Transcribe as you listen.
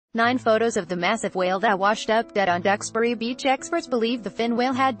9 photos of the massive whale that washed up dead on Duxbury Beach. Experts believe the fin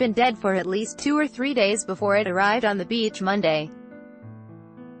whale had been dead for at least 2 or 3 days before it arrived on the beach Monday.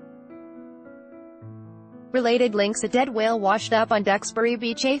 Related links: a dead whale washed up on Duxbury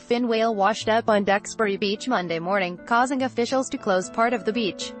Beach. A fin whale washed up on Duxbury Beach Monday morning, causing officials to close part of the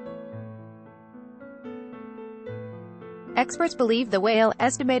beach. Experts believe the whale,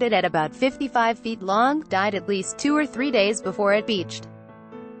 estimated at about 55 feet long, died at least 2 or 3 days before it beached.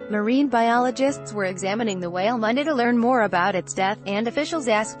 Marine biologists were examining the whale Monday to learn more about its death, and officials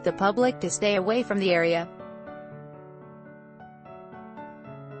asked the public to stay away from the area.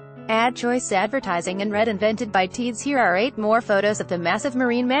 Ad choice advertising and red invented by Teeds. Here are 8 more photos of the massive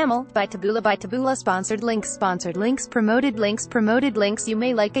marine mammal, by Taboola. Sponsored links. Promoted links. You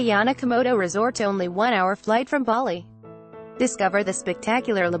may like Ayana Komodo Resort, only 1-hour flight from Bali. Discover the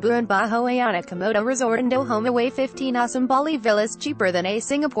spectacular Labuan Bajo Ayana Komodo Resort in home away 15 awesome Bali villas, cheaper than a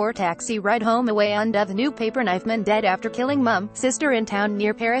Singapore taxi ride. Home away on the new paper knife man dead after killing mum, sister in town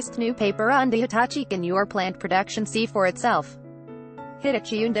near Paris. New paper on the Hitachi can your plant production see for itself.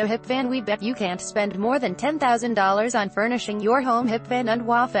 Hitachi Undo Hip Van. We bet you can't spend more than $10,000 on furnishing your home hip van and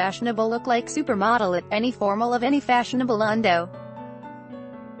wow fashionable look like supermodel at any formal of any fashionable Undo.